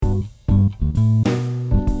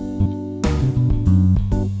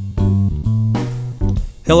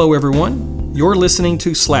Hello, everyone. You're listening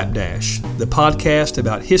to Slapdash, the podcast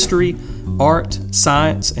about history, art,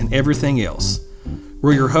 science, and everything else.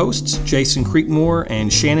 We're your hosts, Jason Creekmore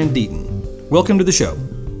and Shannon Deaton. Welcome to the show.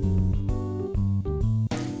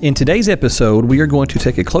 In today's episode, we are going to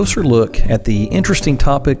take a closer look at the interesting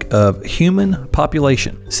topic of human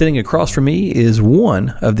population. Sitting across from me is one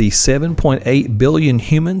of the 7.8 billion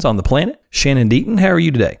humans on the planet. Shannon Deaton, how are you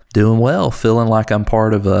today? Doing well. Feeling like I'm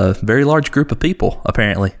part of a very large group of people,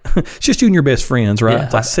 apparently. It's just you and your best friends, right? Yeah,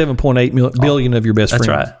 it's like 7.8 billion of your best friends.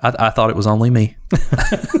 That's right. I thought it was only me.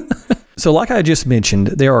 So like I just mentioned,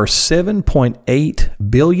 there are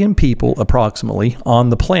 7.8 billion people approximately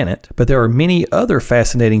on the planet, but there are many other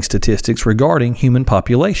fascinating statistics regarding human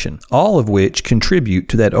population, all of which contribute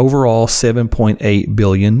to that overall 7.8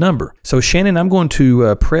 billion number. So Shannon, I'm going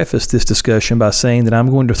to preface this discussion by saying that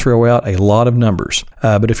I'm going to throw out a lot of numbers.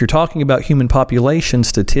 But if you're talking about human population,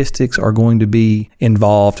 statistics are going to be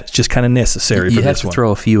involved. It's just kind of necessary for this one. You have to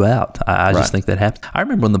throw a few out. I just think that happened. I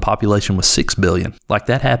remember when the population was 6 billion. Like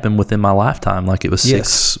that happened within my lifetime. Like it was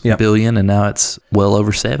 6 billion, and now it's well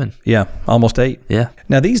over 7. Yeah, almost 8. Yeah.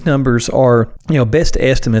 Now these numbers are, best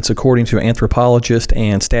estimates according to anthropologists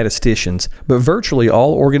and statisticians, but virtually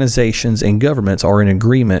all organizations and governments are in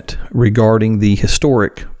agreement regarding the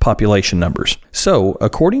historic population numbers. So,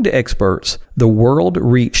 according to experts, the world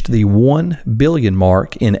reached the 1 billion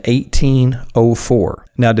mark in 1804.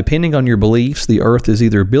 Now, depending on your beliefs, the Earth is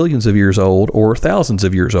either billions of years old or thousands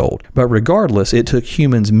of years old. But regardless, it took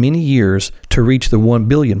humans many years to reach the 1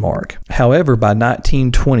 billion mark. However, by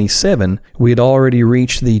 1927, we had already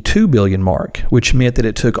reached the 2 billion mark, which meant that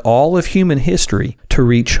it took all of human history to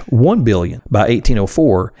reach 1 billion by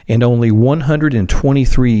 1804 and only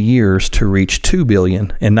 123 years to reach 2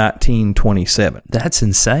 billion in 1927. That's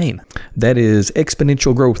insane. That is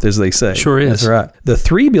exponential growth, as they say. Sure is. That's right. The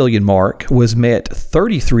 3 billion mark was met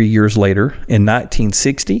 33 years later in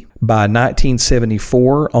 1960. By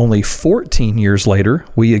 1974, only 14 years later,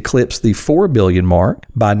 we eclipsed the 4 billion mark.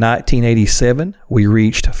 By 1987, we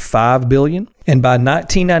reached 5 billion. And by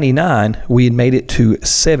 1999, we had made it to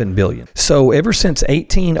 7 billion. So ever since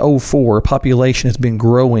 1804, population has been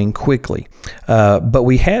growing quickly. But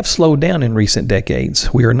we have slowed down in recent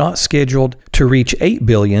decades. We are not scheduled to reach 8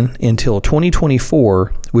 billion until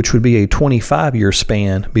 2024, which would be a 25-year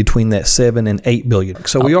span between that 7 and 8 billion.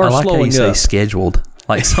 So we are slowing up. I like how you say scheduled.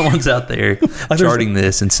 Like someone's out there charting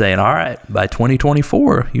this and saying, all right, by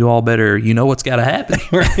 2024, you all better, what's got to happen.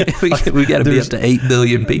 we got to be up to 8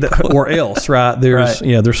 billion people. Or else, right? There's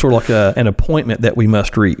sort of like an appointment that we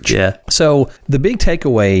must reach. Yeah. So the big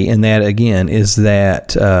takeaway in that, again, is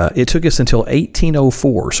that it took us until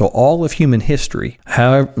 1804, so all of human history,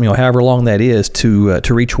 however long that is, to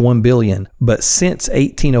reach 1 billion. But since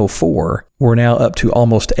 1804, we're now up to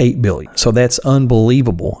almost 8 billion. So that's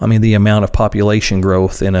unbelievable. I mean, the amount of population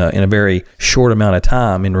growth in a very short amount of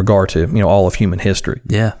time in regard to, all of human history.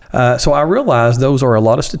 Yeah. So I realize those are a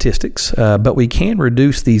lot of statistics, but we can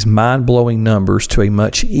reduce these mind-blowing numbers to a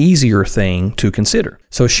much easier thing to consider.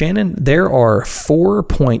 So Shannon, there are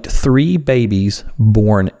 4.3 babies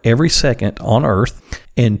born every second on Earth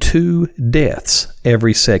and 2 deaths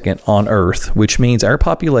every second on Earth, which means our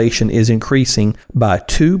population is increasing by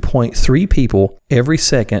 2.3 people every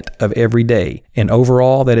second of every day. And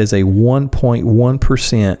overall, that is a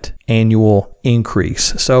 1.1% annual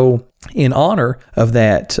increase. So in honor of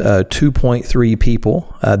that 2.3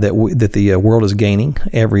 people that the world is gaining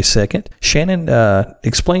every second, Shannon,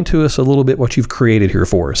 explain to us a little bit what you've created here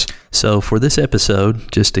for us. So for this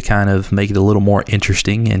episode, just to kind of make it a little more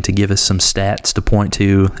interesting and to give us some stats to point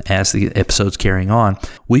to as the episode's carrying on,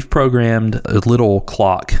 we've programmed a little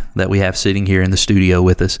clock that we have sitting here in the studio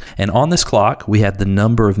with us. And on this clock, we have the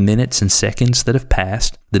number of minutes and seconds that have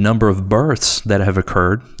passed, the number of births that have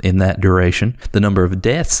occurred in that duration, the number of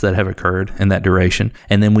deaths that have occurred in that duration,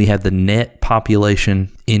 and then we have the net population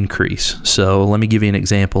increase. So let me give you an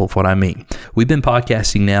example of what I mean. We've been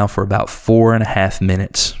podcasting now for about 4.5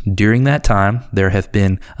 minutes. During that time, there have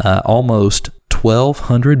been almost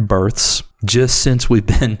 1,200 births. Just since we've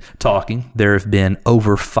been talking, there have been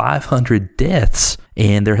over 500 deaths,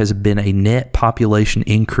 and there has been a net population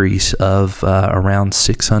increase of around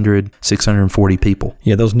 640 people.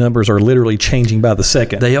 Yeah, those numbers are literally changing by the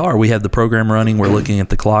second. They are. We have the program running. We're looking at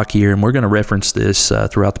the clock here, and we're going to reference this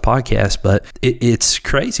throughout the podcast, but it's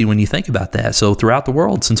crazy when you think about that. So throughout the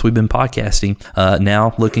world, since we've been podcasting,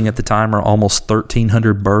 now looking at the timer, almost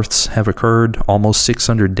 1,300 births have occurred, almost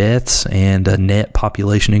 600 deaths, and a net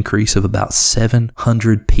population increase of about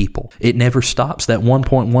 700 people. It never stops. That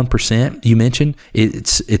 1.1% you mentioned,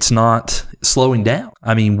 it's not slowing down.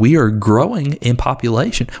 I mean, we are growing in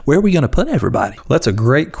population. Where are we going to put everybody? Well, that's a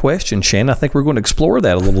great question, Shannon. I think we're going to explore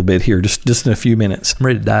that a little bit here, just in a few minutes. I'm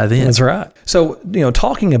ready to dive in. That's right. So,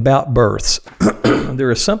 talking about births, there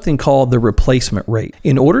is something called the replacement rate.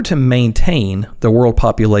 In order to maintain the world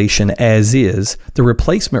population as is, the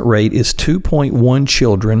replacement rate is 2.1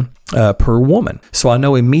 children per woman. So I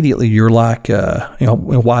know immediately you're like, why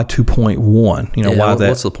 2.1? Why that?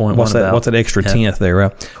 What's the point? What's that extra tenth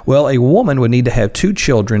there? Well, a woman would need to have 2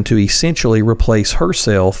 children to essentially replace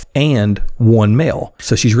herself and one male.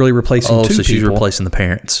 So she's really replacing 2 people. So she's replacing the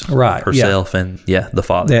parents, right? Herself and the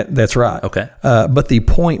father. That's right. Okay. But the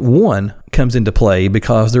 0.1 comes into play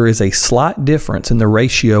because there is a slight difference in the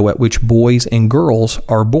ratio at which boys and girls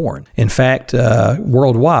are born. In fact,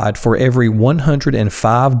 worldwide, for every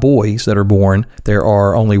 105 boys that are born, there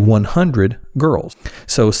are only 100 girls.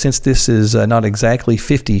 So since this is not exactly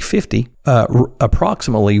 50-50,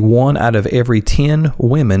 approximately 1 out of every 10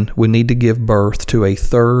 women would need to give birth to a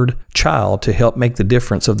third child to help make the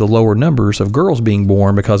difference of the lower numbers of girls being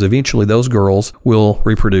born, because eventually those girls will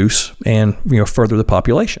reproduce and further the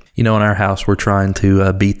population. In our house, we're trying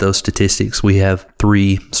to beat those statistics. We have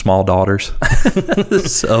 3 small daughters.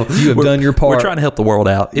 So you have done your part. We're trying to help the world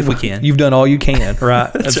out if we can. You've done all you can,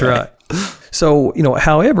 right? That's right. So,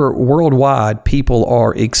 however, worldwide, people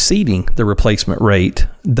are exceeding the replacement rate.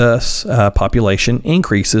 Thus, population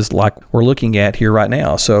increases like we're looking at here right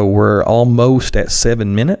now. So we're almost at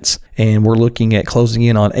 7 minutes, and we're looking at closing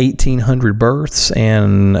in on 1,800 births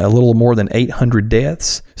and a little more than 800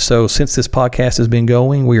 deaths. So since this podcast has been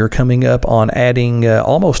going, we are coming up on adding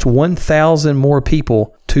almost 1,000 more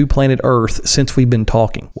people to planet Earth since we've been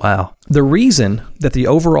talking. Wow. The reason that the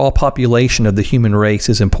overall population of the human race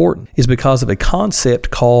is important is because of a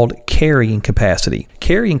concept called carrying capacity.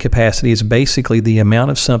 Carrying capacity is basically the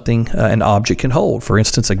amount of something an object can hold. For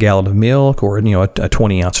instance, a gallon of milk or a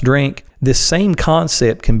 20-ounce drink. This same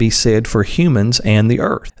concept can be said for humans and the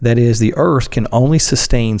Earth. That is, the Earth can only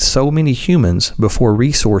sustain so many humans before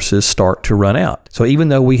resources start to run out. So even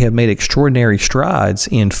though we have made extraordinary strides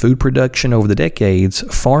in food production over the decades,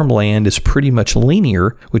 farmland is pretty much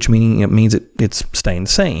linear, which means it's staying the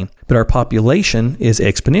same. But our population is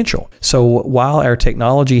exponential. So while our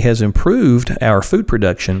technology has improved our food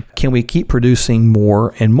production, can we keep producing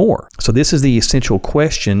more and more? So this is the essential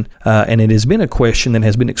question, and it has been a question that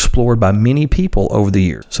has been explored by many people over the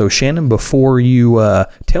years. So Shannon, before you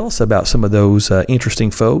tell us about some of those interesting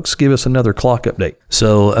folks, give us another clock update.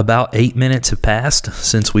 So about 8 minutes have passed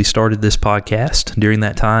since we started this podcast. During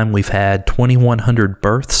that time, we've had 2,100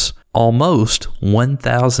 births, almost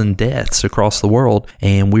 1,000 deaths across the world,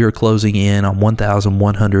 and we are closing in on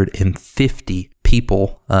 1,150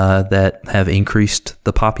 people that have increased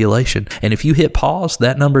the population. And if you hit pause,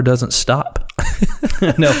 that number doesn't stop.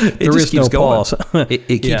 No, there is no pause.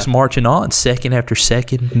 It keeps marching on, second after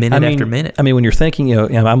second, minute after minute. I mean, when you're thinking,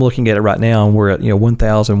 I'm looking at it right now, and we're at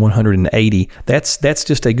 1,180. That's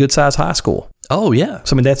just a good size high school. Oh, yeah.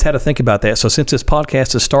 So, that's how to think about that. So, since this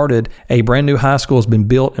podcast has started, a brand new high school has been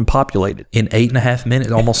built and populated. In 8.5 minutes,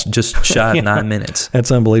 almost just shy of 9 minutes.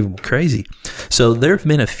 That's unbelievable. Crazy. So, there have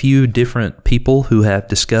been a few different people who have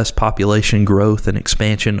discussed population growth and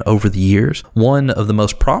expansion over the years. One of the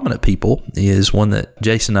most prominent people is one that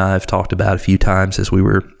Jason and I have talked about a few times as we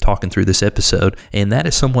were talking through this episode, and that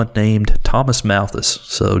is someone named Thomas Malthus.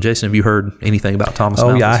 So, Jason, have you heard anything about Thomas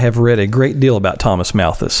Malthus? Oh, yeah, I have read a great deal about Thomas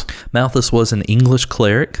Malthus. Malthus was an English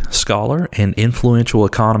cleric, scholar, and influential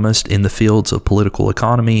economist in the fields of political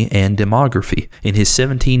economy and demography. In his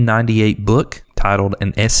 1798 book, titled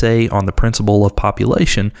An Essay on the Principle of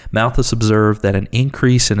Population, Malthus observed that an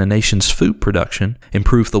increase in a nation's food production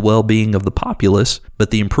improved the well-being of the populace, but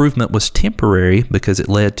the improvement was temporary because it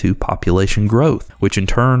led to population growth, which in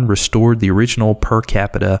turn restored the original per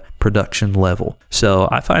capita production level. So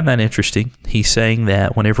I find that interesting. He's saying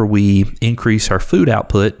that whenever we increase our food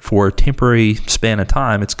output for a temporary span of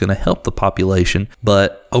time, it's going to help the population,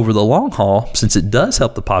 but over the long haul, since it does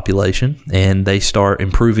help the population and they start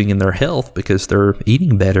improving in their health because they're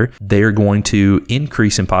eating better, they're going to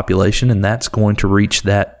increase in population, and that's going to reach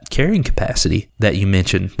that carrying capacity that you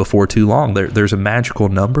mentioned before too long. There's a magical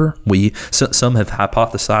number. Some have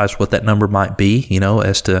hypothesized what that number might be,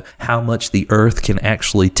 as to how much the earth can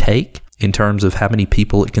actually take in terms of how many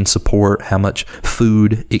people it can support, how much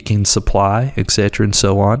food it can supply, etc., and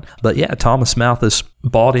so on. But yeah, Thomas Malthus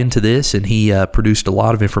bought into this, and he produced a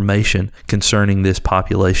lot of information concerning this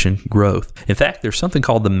population growth. In fact, there's something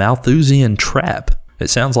called the Malthusian Trap.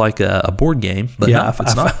 It sounds like a board game, but no,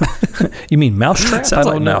 it's not. You mean Mousetrap? It sounds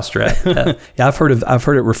like Mousetrap. Yeah, I've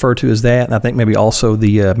heard it referred to as that, and I think maybe also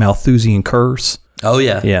the Malthusian Curse. Oh,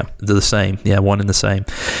 yeah. Yeah. They're the same. Yeah, one and the same.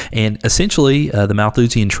 And essentially, the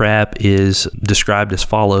Malthusian trap is described as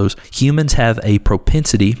follows. Humans have a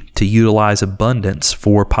propensity to utilize abundance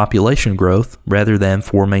for population growth rather than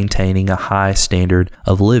for maintaining a high standard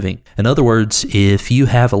of living. In other words, if you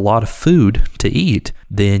have a lot of food to eat,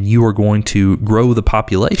 then you are going to grow the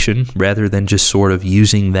population rather than just sort of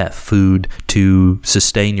using that food to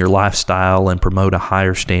sustain your lifestyle and promote a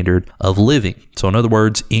higher standard of living. So in other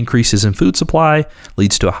words, increases in food supply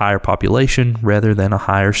leads to a higher population rather than a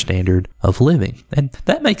higher standard of living. And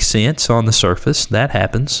that makes sense on the surface. That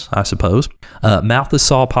happens, I suppose. Malthus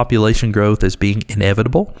saw population growth as being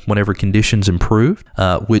inevitable whenever conditions improve,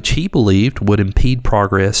 which he believed would impede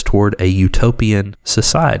progress toward a utopian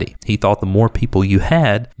society. He thought the more people you had,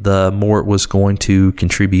 the more it was going to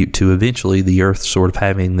contribute to eventually the earth sort of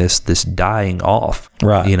having this dying off,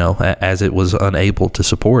 right? You know, as it was unable to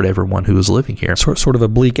support everyone who was living here. Sort of a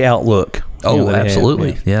bleak outlook. Oh,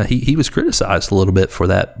 absolutely. Yeah, he was criticized a little bit for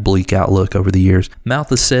that bleak outlook over the years.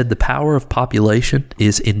 Malthus said the power of population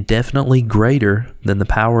is indefinitely greater than the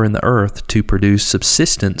power in the earth to produce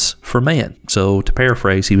subsistence for man. So to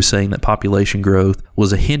paraphrase, he was saying that population growth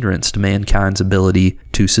was a hindrance to mankind's ability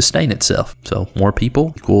to sustain itself. So more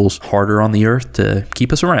people equals harder on the earth to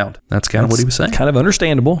keep us around. That's kind of what he was saying. Kind of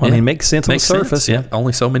understandable. Yeah. I mean, makes sense on the surface. Yeah,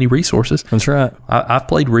 only so many resources. That's right. I've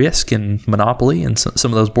played Risk and Monopoly and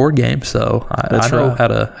some of those board games, so I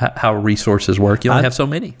know how resources work. You only have so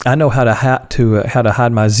many. I know how to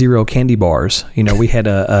hide my zero candy bars. You know, we had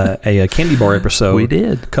a candy bar episode. We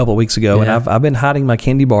did a couple of weeks ago, and I've been hiding my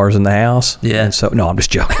candy bars in the house. Yeah. And so no, I'm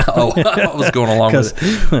just joking. Oh, I was going along with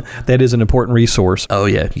it. That is an important resource. Oh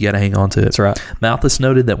yeah, you got to hang on to it. That's right. Malthus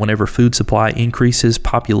noted that whenever food supply increases,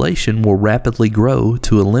 population will rapidly grow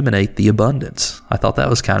to eliminate the abundance. I thought that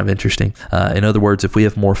was kind of interesting. In other words, if we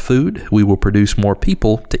have more food, we will produce more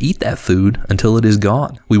people to eat that food until it is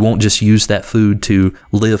gone. We won't just use that food to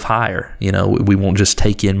live higher. You know, we won't just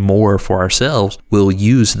take in more for ourselves. We'll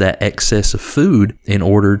use that excess of food in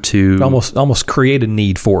order to almost create a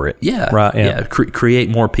need for it. Yeah. Right. Yeah. Create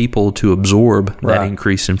more people to absorb that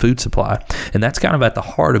increase in food supply. And that's kind of at the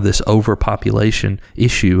heart of this overpopulation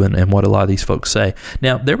issue and what a lot of these folks say.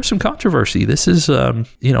 Now, there was some controversy. This is, kind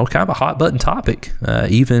of a hot button topic.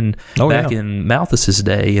 Even back in Malthus's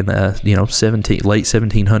day in the, late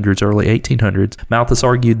 1700s, early 1800s, Malthus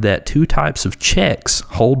argued that two types of checks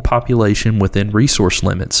hold population within resource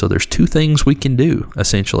limits. So there's two things we can do,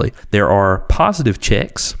 essentially. There are positive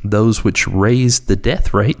checks, those which raise the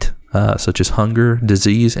death rate, such as hunger,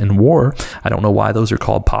 disease, and war. I don't know why those are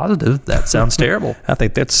called positive. That sounds terrible. I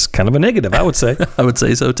think that's kind of a negative, I would say. I would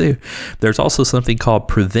say so too. There's also something called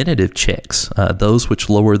preventative checks, those which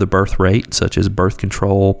lower the birth rate, such as birth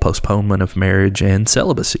control, postponement of marriage, and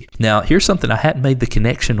celibacy. Now, here's something I hadn't made the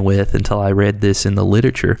connection with until I read this in the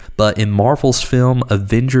literature, but in Marvel's film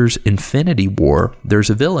Avengers Infinity War, there's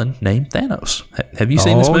a villain named Thanos. Have you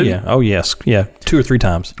seen this movie? Yeah. Oh, yes. Yeah, 2 or 3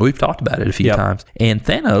 times. We've talked about it a few times. And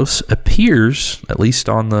Thanos appears, at least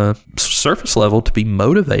on the surface level, to be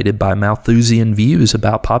motivated by Malthusian views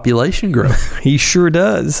about population growth. He sure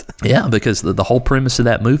does. Yeah, because the whole premise of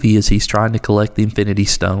that movie is he's trying to collect the Infinity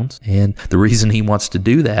Stones. And the reason he wants to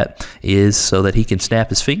do that is so that he can snap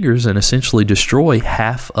his fingers and essentially destroy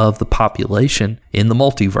half of the population in the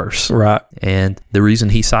multiverse. Right. And the reason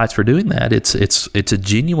he cites for doing that, it's a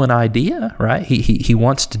genuine idea, right? He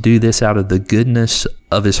wants to do this out of the goodness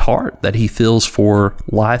of his heart that he feels for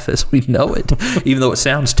life as we know it, even though it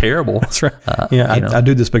sounds terrible. That's right. I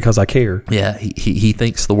do this because I care. Yeah, he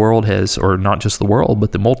thinks the world has, or not just the world,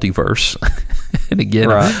 but the multiverse. And again,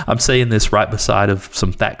 I'm saying this right beside of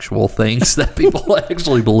some factual things that people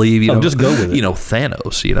actually believe. Just go with it.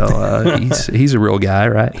 Thanos. He's a real guy,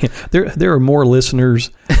 right? There are more listeners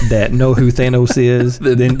that know who Thanos is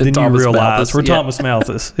than you realize. For Thomas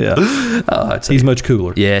Malthus, he's much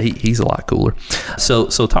cooler. Yeah, he's a lot cooler. So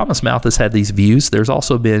Thomas Malthus had these views. There's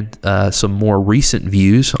also been some more recent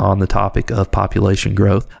views on the topic of population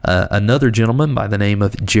growth. Another gentleman by the name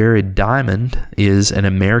of Jared Diamond is an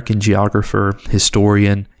American geographer,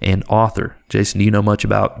 historian, and author. Jason, do you know much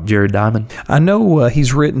about Jared Diamond? I know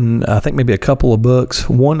he's written, I think, maybe a couple of books.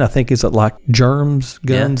 One, I think, is like Germs,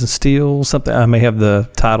 Guns, and Steel, something. I may have the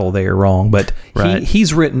title there wrong, but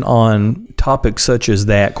he's written on topics such as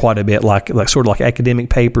that quite a bit, like sort of like academic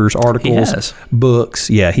papers, articles, books.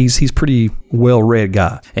 Yeah, he's pretty well-read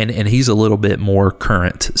guy. And he's a little bit more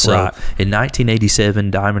current. So in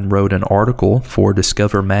 1987, Diamond wrote an article for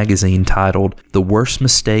Discover magazine titled "The Worst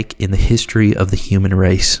Mistake in the History of the Human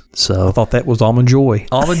Race." So I thought that was Almond Joy.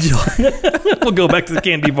 Almond Joy. We'll go back to the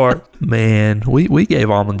candy bar. Man, we gave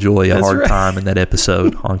Almond Joy a hard time in that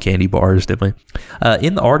episode on candy bars, didn't we?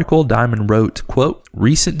 In the article, Diamond wrote, quote,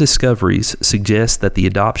 "Recent discoveries suggest that the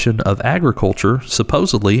adoption of agriculture,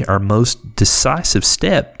 supposedly our most decisive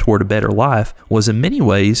step toward a better life, was in many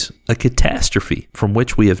ways a catastrophe from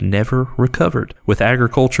which we have never recovered. With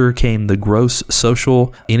agriculture came the gross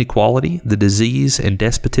social inequality, the disease and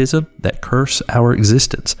despotism that curse our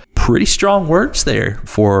existence." Pretty strong words there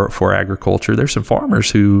for agriculture. There's some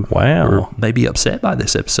farmers who were maybe upset by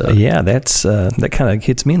this episode. Yeah, that kind of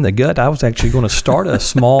hits me in the gut. I was actually going to start a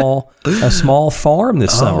small farm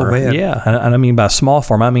this summer. Man. Yeah, and I mean by small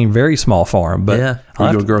farm, I mean very small farm. But yeah, you're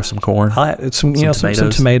going to grow some corn,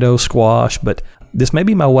 some tomatoes, squash, but this may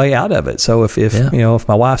be my way out of it. So if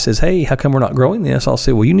my wife says, "Hey, how come we're not growing this?" I'll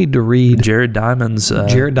say, "Well, you need to read Jared Diamond's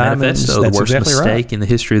manifesto, the worst mistake in the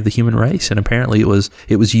history of the human race." And apparently,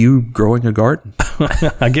 it was you growing a garden.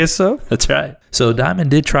 I guess so. That's right. So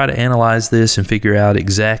Diamond did try to analyze this and figure out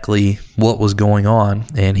exactly what was going on.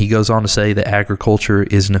 And he goes on to say that agriculture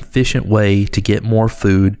is an efficient way to get more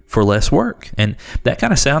food for less work. And that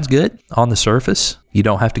kind of sounds good on the surface. You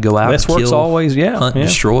don't have to go out and kill, always, hunt, and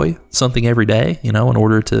destroy something every day, in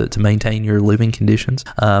order to maintain your living conditions.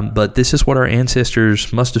 But this is what our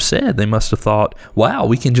ancestors must have said. They must have thought, wow,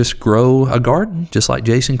 we can just grow a garden just like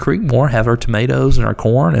Jason Creekmore, have our tomatoes and our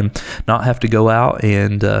corn and not have to go out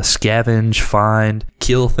and scavenge, find,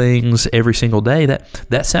 kill things every single day.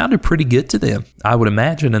 That sounded pretty good to them, I would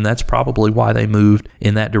imagine, and that's probably why they moved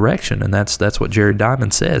in that direction. And that's what Jared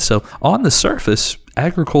Diamond says. So on the surface,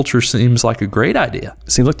 agriculture seems like a great idea.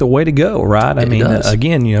 Seems like the way to go, right? I mean,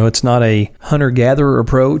 again, it's not a hunter-gatherer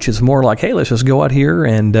approach. It's more like, hey, let's just go out here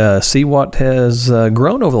and see what has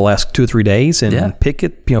grown over the last 2 or 3 days and pick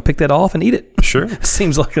that off and eat it. Sure.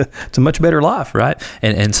 Seems like it's a much better life. Right.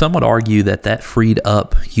 And some would argue that freed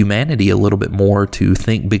up humanity a little bit more to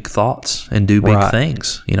think big thoughts and do big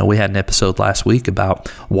things. We had an episode last week about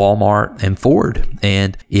Walmart and Ford.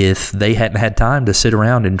 And if they hadn't had time to sit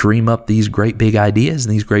around and dream up these great big ideas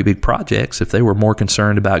and these great big projects, if they were more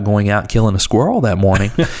concerned about going out and killing a squirrel that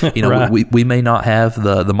morning, we may not have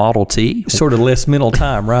the Model T. Sort of less mental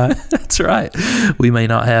time, right? That's right. We may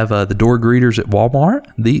not have the door greeters at Walmart.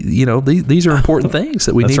 These are important things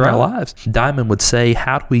that we need in our lives. Diamond would say,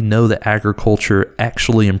 how do we know that agriculture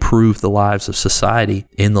actually improved the lives of society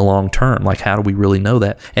in the long term? Like, how do we really know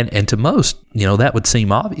that? And to most, that would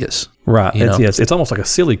seem obvious. Right. It's almost like a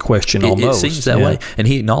silly question almost. It seems that way. And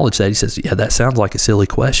he acknowledged that. He says, yeah, that sounds like a silly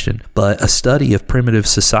question. But a study of primitive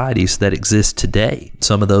societies that exist today,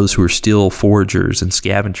 some of those who are still foragers and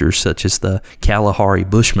scavengers, such as the Kalahari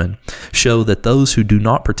Bushmen, show that those who do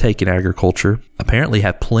not partake in agriculture apparently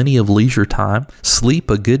have plenty of leisure time, sleep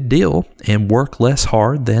a good deal, and work less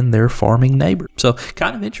hard than their farming neighbor. So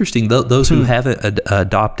kind of interesting. Those who haven't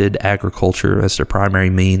adopted agriculture as their primary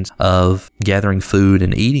means of gathering food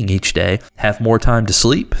and eating each day have more time to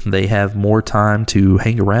sleep. They have more time to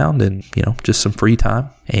hang around and, just some free time.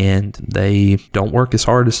 And they don't work as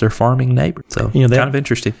hard as their farming neighbor. So kind of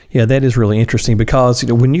interesting. Yeah, that is really interesting because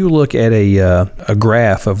when you look at a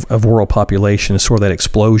graph of world population, sort of that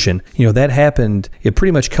explosion, that happened. It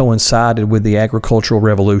pretty much coincided with the agricultural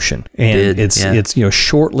revolution, and it's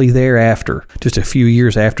shortly thereafter, just a few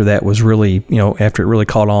years after that was really after it really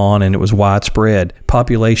caught on and it was widespread.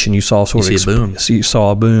 Population you saw you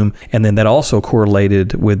saw a boom, and then that also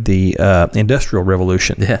correlated with the industrial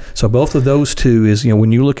revolution. Yeah. So both of those two is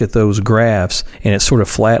when you look at those graphs and it's sort of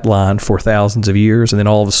flatlined for thousands of years, and then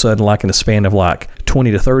all of a sudden, like in a span of like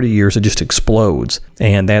 20 to 30 years, it just explodes.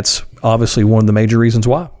 And that's obviously one of the major reasons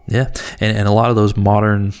why. Yeah. And a lot of those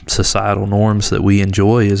modern societal norms that we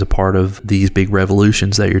enjoy as a part of these big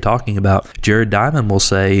revolutions that you're talking about, Jared Diamond will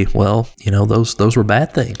say, well, those were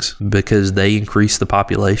bad things because they increased the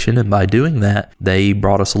population. And by doing that, they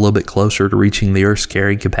brought us a little bit closer to reaching the Earth's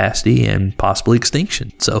carrying capacity and possibly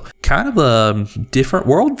extinction. So kind of a different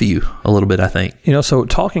worldview a little bit, I think. So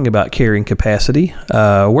talking about carrying capacity,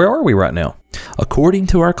 where are we right now? According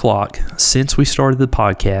to our clock, since we started the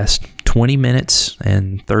podcast, 20 minutes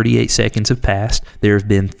and 38 seconds have passed. There have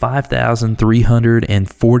been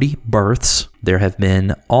 5,340 births there have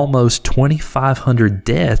been almost 2,500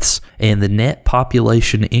 deaths, and the net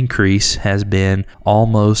population increase has been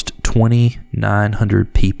almost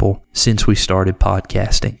 2,900 people since we started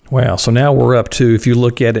podcasting. Wow. So now we're up to, if you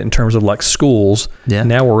look at it in terms of like schools,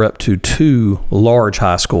 now we're up to 2 large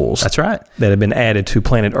high schools. That's right. That have been added to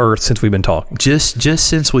planet Earth since we've been talking. Just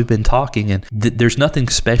since we've been talking, and there's nothing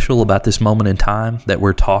special about this moment in time that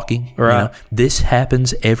we're talking. Right. You know? This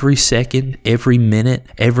happens every second, every minute,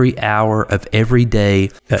 every hour of every day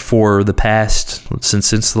for the past,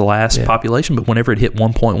 since the last population, but whenever it hit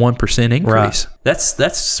 1.1% increase. Right.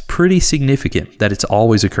 That's pretty significant that it's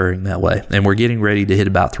always occurring that way. And we're getting ready to hit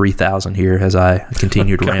about 3,000 here as I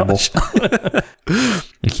continue to ramble.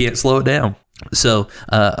 You can't slow it down. So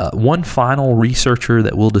one final researcher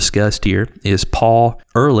that we'll discuss here is Paul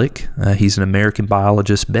Ehrlich. He's an American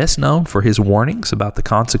biologist best known for his warnings about the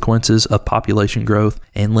consequences of population growth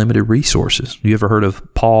and limited resources. You ever heard of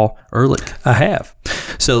Paul Ehrlich? I have.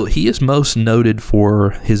 So he is most noted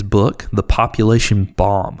for his book, The Population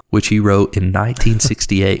Bomb, which he wrote in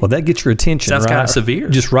 1968. Well, that gets your attention. Sounds right? kind of severe.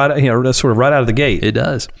 Just right, that's sort of right out of the gate. It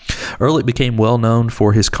does. Ehrlich became well known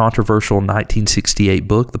for his controversial 1968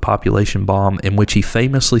 book, The Population Bomb, in which he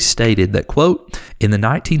famously stated that, quote, in the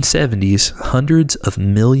 1970s, hundreds of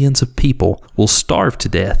millions of people will starve to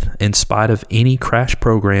death in spite of any crash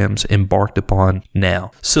programs embarked upon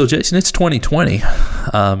now. So, Jason, it's 2020.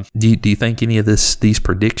 Do you think any of these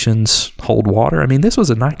predictions hold water? I mean, this was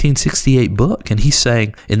a 1968 book, and he's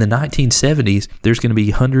saying in the 1970s, there's going to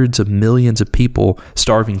be hundreds of millions of people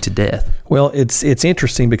starving to death. Well, it's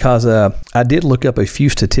interesting because I did look up a few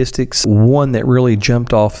statistics. One that really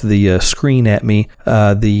jumped off the screen at me.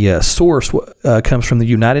 The source comes from the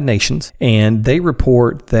United Nations, and they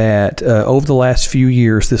report that over the last few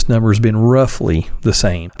years, this number has been roughly the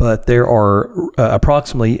same. But there are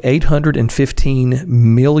approximately 815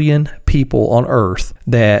 million people on Earth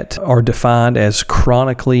that are defined as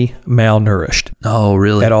chronically malnourished. Oh,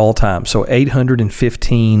 really? At all times. So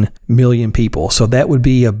 815 million people. So that would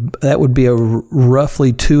be a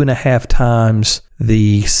roughly 2.5 times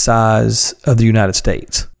the size of the United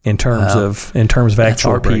States in terms of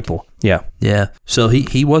actual people. Yeah. Yeah. So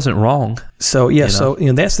he wasn't wrong. So yeah, so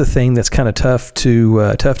that's the thing that's kind of tough to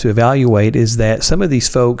evaluate, is that some of these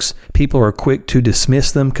folks, people are quick to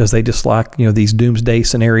dismiss them because they just like these doomsday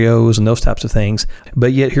scenarios and those types of things.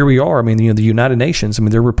 But yet here we are. I mean, the United Nations. I mean,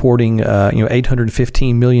 they're reporting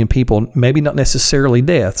 815 million people, maybe not necessarily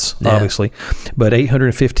deaths, obviously, but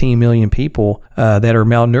 815 million people that are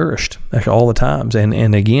malnourished all the times.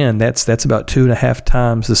 And again, that's about 2.5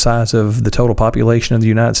 times the size of the total population of the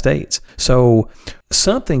United States. So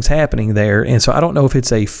something's happening there, and so I don't know if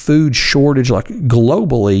it's a food shortage like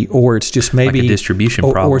globally, or it's just maybe like a distribution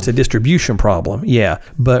problem. Or it's a distribution problem. Yeah,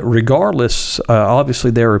 but regardless, obviously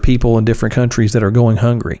there are people in different countries that are going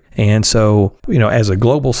hungry, and so as a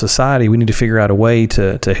global society, we need to figure out a way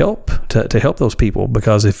to help those people,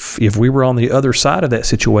 because if we were on the other side of that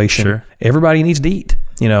situation, sure, everybody needs to eat.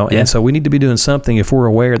 And so we need to be doing something. If we're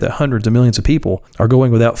aware that hundreds of millions of people are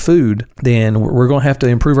going without food, then we're going to have to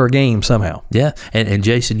improve our game somehow. Yeah. And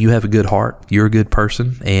Jason, you have a good heart. You're a good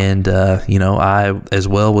person. And, I as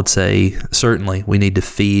well would say, certainly we need to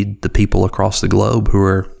feed the people across the globe who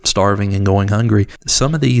are starving and going hungry.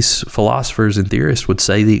 Some of these philosophers and theorists would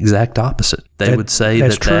say the exact opposite. They would say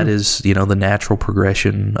that is, the natural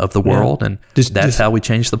progression of the world, and that's how we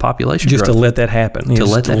change the population just growth. To let that happen. To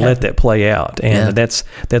let that play out. And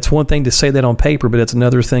that's one thing to say that on paper, but it's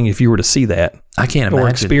another thing if you were to see that. I can't imagine or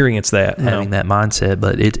experience that having that mindset,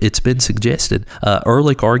 but it's been suggested.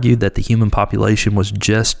 Ehrlich argued that the human population was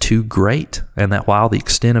just too great, and that while the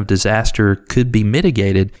extent of disaster could be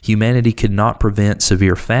mitigated, humanity could not prevent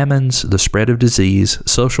severe famines, the spread of disease,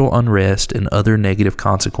 social unrest, and other negative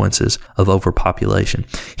consequences of overpopulation.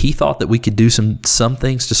 He thought that we could do some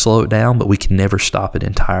things to slow it down, but we could never stop it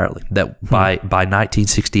entirely. That by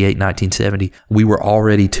 1968, 1970, we were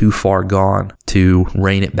already too far gone to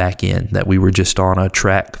rein it back in, that we were just on a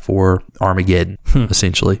track for Armageddon,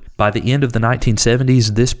 essentially. By the end of the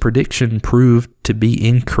 1970s, this prediction proved to be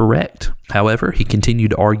incorrect. However, he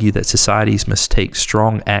continued to argue that societies must take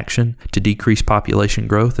strong action to decrease population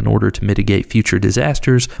growth in order to mitigate future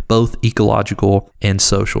disasters, both ecological and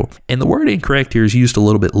social. And the word incorrect here is used a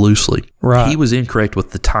little bit loosely. Right. He was incorrect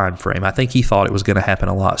with the time frame. I think he thought it was going to happen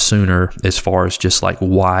a lot sooner, as far as just like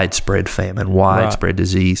widespread famine, widespread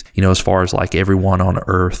disease, as far as like everyone on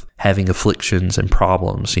Earth having afflictions and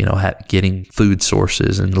problems, getting food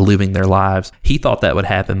sources and living their lives. He thought that would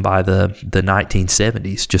happen by the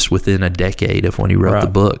 1970s, just within a decade of when he wrote the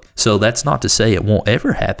book. So that's not to say it won't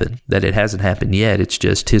ever happen, that it hasn't happened yet. It's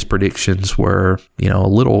just his predictions were, a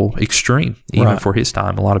little extreme, even for his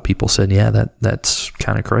time. A lot of people said, yeah, that's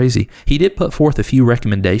kind of crazy. He did put forth a few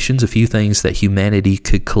recommendations, a few things that humanity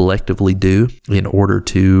could collectively do in order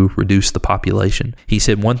to reduce the population. He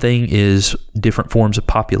said one thing is different forms of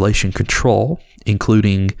population control,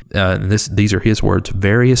 including, these are his words,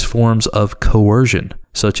 various forms of coercion,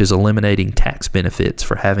 such as eliminating tax benefits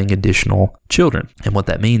for having additional children. And what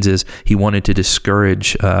that means is he wanted to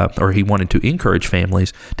encourage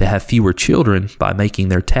families to have fewer children by making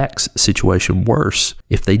their tax situation worse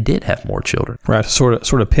if they did have more children. Right, sort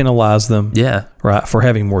of penalize them. Yeah. Right, for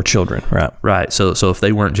having more children. Right. So if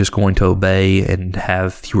they weren't just going to obey and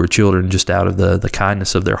have fewer children just out of the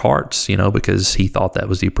kindness of their hearts, because he thought that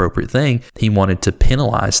was the appropriate thing, he wanted to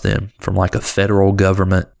penalize them from like a federal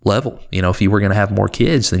government level. If you were going to have more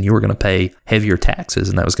kids, then you were going to pay heavier taxes,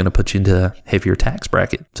 and that was going to put you into a heavier tax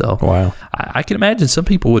bracket. So wow. I can imagine some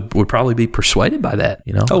people would probably be persuaded by that,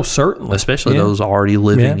 Oh, certainly. Especially those already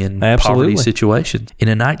living in poverty situations. In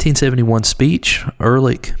a 1971 speech,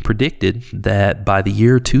 Ehrlich predicted that by the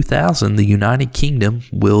year 2000, the United Kingdom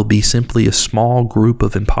will be simply a small group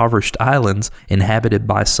of impoverished islands inhabited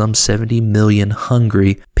by some 70 million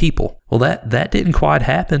hungry people. Well, that didn't quite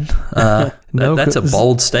happen. No, that's a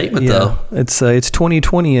bold statement, though. It's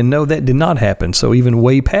 2020, and no, that did not happen. So even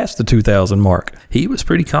way past the 2000 mark. He was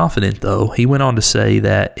pretty confident, though. He went on to say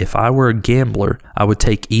that if I were a gambler, I would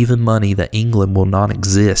take even money that England will not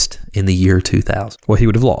exist in the year 2000. Well, he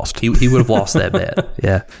would have lost. He would have lost that bet.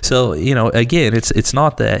 Yeah. So, again, it's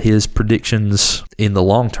not that his predictions in the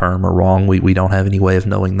long term are wrong. We don't have any way of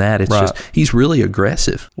knowing that. It's just he's really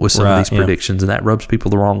aggressive with some of these predictions, and that rubs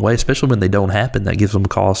people the wrong way, especially when they don't happen. That gives them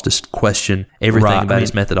cause to question everything about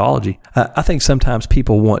his methodology. I think sometimes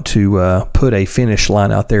people want to put a finish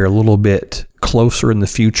line out there a little bit closer in the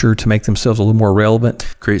future to make themselves a little more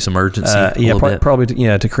relevant. Create some urgency. Probably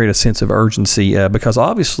to create a sense of urgency because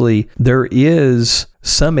obviously there is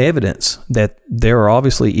some evidence that there are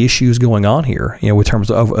obviously issues going on here, with terms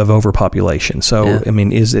of overpopulation. So,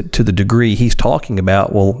 is it to the degree he's talking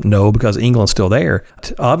about? Well, no, because England's still there.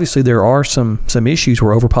 Obviously, there are some issues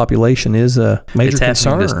where overpopulation is a major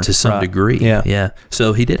concern. To some degree. Yeah.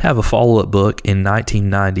 So he did have a follow-up book in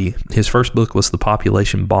 1990. His first book was The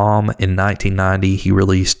Population Bomb. In 1990, he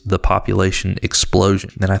released The Population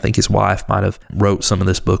Explosion. And I think his wife might have wrote some of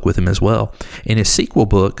this book with him as well. In his sequel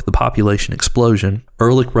book, The Population Explosion,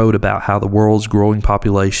 Ehrlich wrote about how the world's growing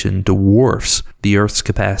population dwarfs the Earth's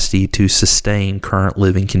capacity to sustain current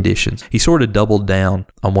living conditions. He sort of doubled down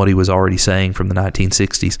on what he was already saying from the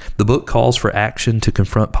 1960s. The book calls for action to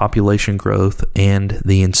confront population growth and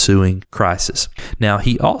the ensuing crisis. Now,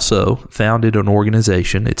 he also founded an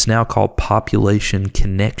organization. It's now called Population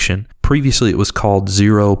Connection. Previously, it was called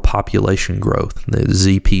Zero Population Growth, the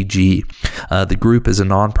ZPG. The group is a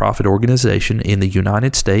nonprofit organization in the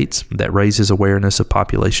United States that raises awareness of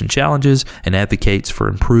population challenges and advocates for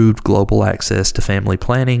improved global access to family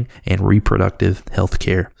planning and reproductive health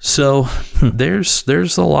care. So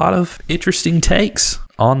there's a lot of interesting takes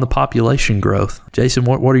on the population growth. Jason,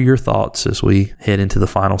 what are your thoughts as we head into the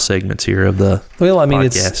final segments here of the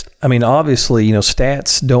podcast? Obviously,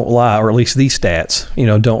 stats don't lie, or at least these stats,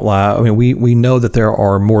 don't lie. We know that there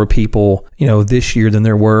are more people, this year than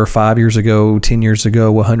there were 5 years ago, 10 years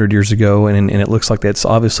ago, 100 years ago, and it looks like that's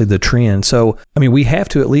obviously the trend. So, we have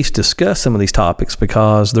to at least discuss some of these topics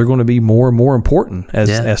because they're going to be more and more important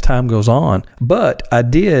as time goes on. But I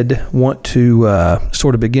did want to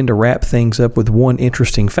sort of begin to wrap things up with one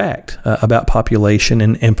interesting fact about population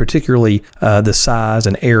and particularly the size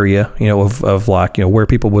and area, of where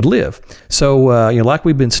people would live. So, like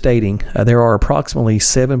we've been stating, there are approximately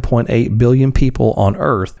 7.8 billion people on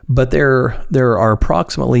Earth, but there are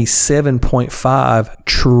approximately 7.5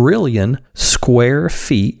 trillion square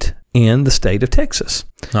feet in the state of Texas.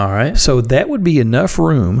 All right. So that would be enough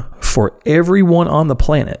room for everyone on the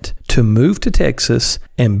planet to move to Texas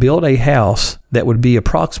and build a house that would be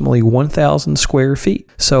approximately 1,000 square feet.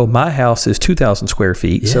 So my house is 2,000 square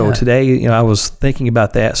feet. Yeah. So today, I was thinking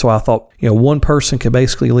about that. So I thought, one person could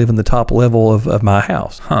basically live in the top level of my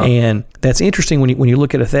house. Huh. And that's interesting when you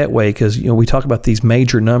look at it that way, because, we talk about these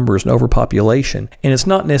major numbers and overpopulation, and it's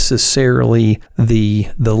not necessarily the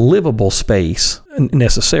livable space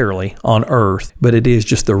necessarily on Earth, but it is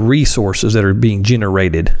just the resources that are being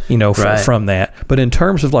generated, from that. But in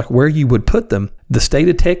terms of where you would put them, the state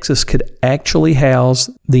of Texas could actually house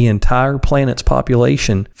the entire planet's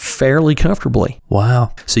population fairly comfortably.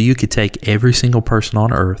 Wow. So you could take every single person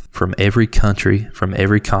on earth from every country, from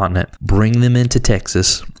every continent, bring them into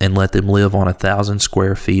Texas and let them live on 1,000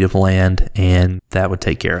 square feet of land, and that would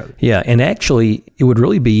take care of it. Yeah, and actually it would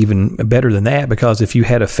really be even better than that, because if you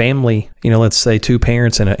had a family, let's say 2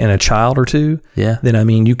 parents and a child or 2, then I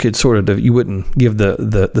mean you could sort of, you wouldn't give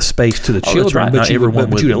the space to the children, that's right. but Not you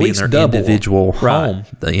everyone would be at least in their double individual home.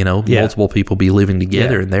 Multiple people be living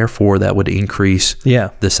together, and therefore that would increase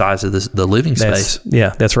the size of the living space.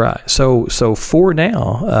 Yeah, that's right. So for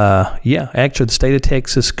now, actually the state of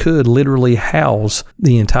Texas could literally house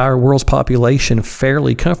the entire world's population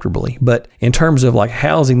fairly comfortably. But in terms of like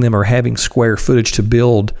housing them or having square footage to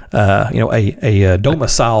build, a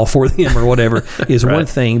domicile for them or whatever is one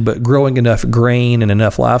thing, but growing enough grain and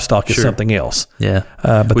enough livestock is something else. Yeah,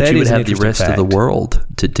 but which that you would is have the rest of the world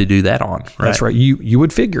to do that on. Right? That's right. You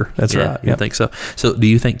would figure. That's right. I think so. So do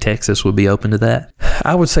you think Texas would be open to that?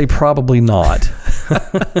 I would say probably not.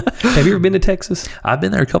 Have you ever been to Texas? I've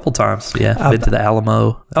been there a couple times. Yeah, I've been to the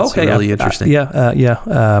Alamo. That's really interesting.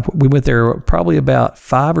 We went there probably about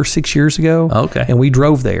 5 or 6 years ago. Okay. And we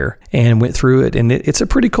drove there and went through it, and it's a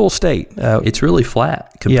pretty cool state. It's really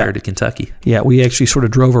flat compared to Kentucky. Yeah, we actually sort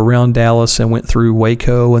of drove around Dallas and went through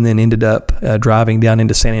Waco, and then ended up driving down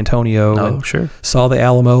into San Antonio. Oh, sure. Saw the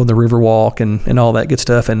Alamo and the Riverwalk and all that good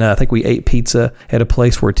stuff. And I think we ate pizza at a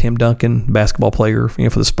place where Tim Duncan, basketball player,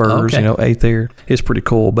 for the Spurs, ate there. It's pretty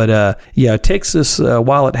cool. But Texas,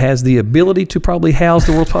 while it has the ability to probably house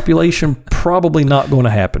the world's population, probably not going to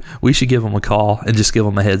happen. We should give them a call and just give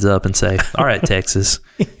them a heads up and say, all right, Texas,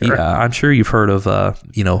 I'm sure you've heard of,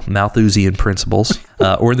 Malthusian principles,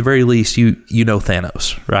 or at the very least, you know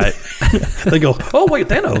Thanos, right? They go, oh, wait,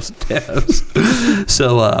 Thanos.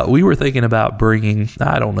 So we were thinking about bringing,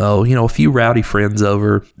 I don't know, a few rowdy friends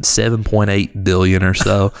over, 7.8 billion or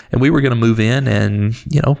so, and we were going to move in and,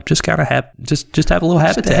 just kind of have a little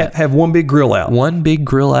habitat. Have one big grill out. One big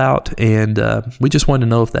grill out, and we just wanted to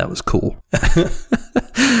know if that was cool.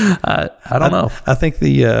 I don't know. I think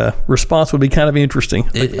the response would be kind of interesting.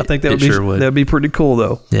 I think that would be pretty cool,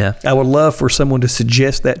 though. Yeah, I would love for someone to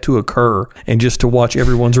suggest that to occur and just to watch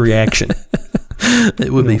everyone's reaction.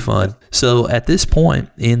 It would be fun. So at this point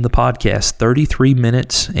in the podcast, 33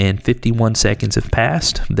 minutes and 51 seconds have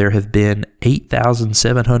passed. There have been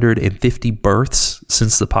 8,750 births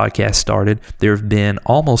since the podcast started. There have been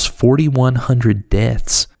almost 4,100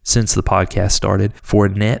 deaths since the podcast started, for a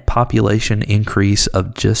net population increase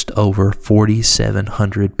of just over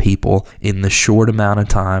 4,700 people in the short amount of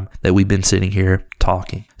time that we've been sitting here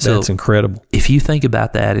talking. So that's incredible. If you think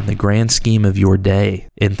about that in the grand scheme of your day,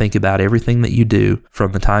 and think about everything that you do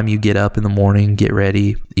from the time you get up in the morning, get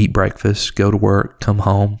ready, eat breakfast, go to work, come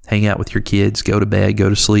home, hang out with your kids, go to bed, go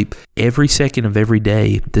to sleep, every second of every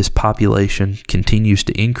day, this population continues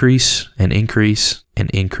to increase and increase and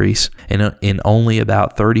increase. And in only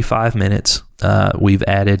about 35 minutes, we've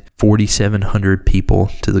added 4,700 people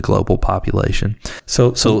to the global population.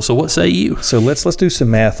 So what say you? So let's do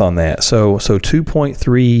some math on that. So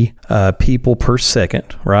 2.3 people per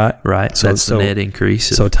second, right? Right. So that's the net increase.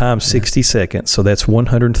 So times 60 seconds. So that's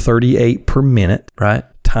 138 per minute. Right.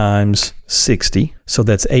 Times 60. So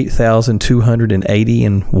that's 8,280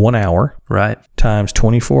 in 1 hour. Right. Times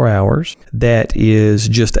 24 hours. That is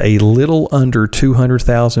just a little under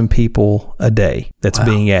 200,000 people a day that's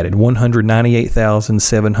being added.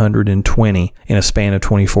 198,720 in a span of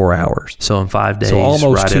 24 hours. So in 5 days, so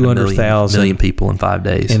almost 200,000 million people in 5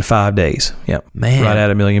 days. In 5 days. Yep. Man. Right at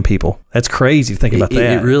 1 million people. That's crazy to think about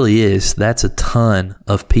that. It really is. That's a ton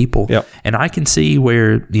of people. Yep. And I can see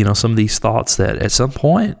where, some of these thoughts that at some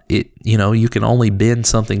point, you can only bend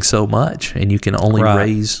something so much, and you can only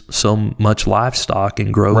raise so much livestock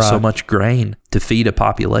and grow so much grain to feed a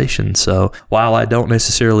population. So while I don't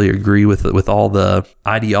necessarily agree with all the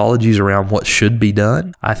ideologies around what should be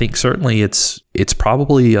done, I think certainly it's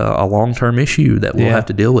probably a long-term issue that we'll have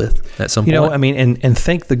to deal with at some point. And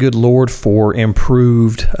thank the good Lord for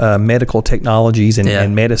improved medical technologies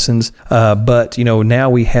and medicines. But now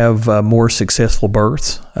we have more successful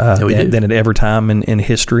births than at every time in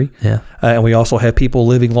history. Yeah. And we also have people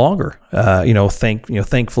living longer.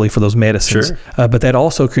 Thankfully for those medicines. Sure. But that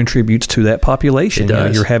also contributes to that population. It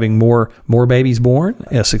does. You're having more babies born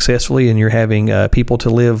successfully, and you're having people to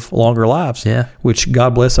live longer lives. Yeah. Which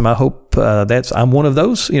God bless them. I hope I'm one of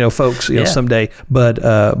those folks someday.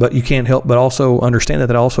 But you can't help but also understand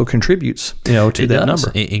that also contributes to that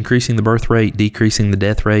number. Increasing the birth rate, decreasing the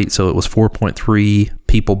death rate. So it was 4.3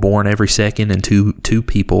 people born every second and two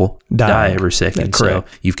people die every second. So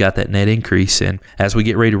you've got that net increase. And as we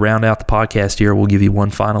get ready to round out the podcast here, we'll give you one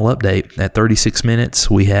final update. At 36 minutes,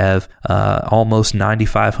 we have almost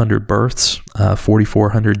 9,500 births,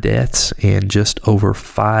 4,400 deaths, and just over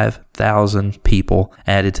 5,000 people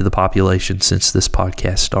added to the population since this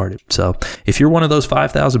podcast started. So if you're one of those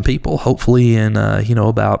 5,000 people, hopefully in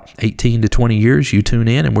about 18 to 20 years, you tune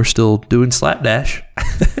in and we're still doing Slapdash.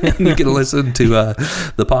 You can listen to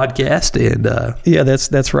the podcast and yeah,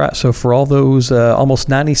 that's right. So for all those almost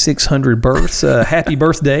 9,600 births, happy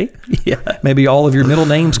birthday. Yeah, maybe all of your middle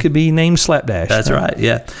names could be named Slapdash. That's right.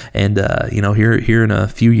 Yeah, and here in a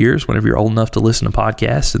few years, whenever you're old enough to listen to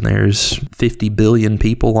podcasts, and there's 50 billion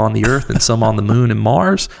people on the earth and some on the moon and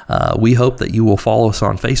Mars, we hope that you will follow us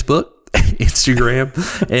on Facebook, Instagram,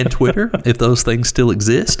 and Twitter. If those things still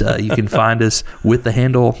exist, you can find us with the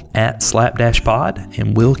handle @slapdashpod,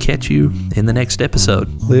 and we'll catch you in the next episode.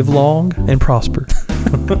 Live long and prosper.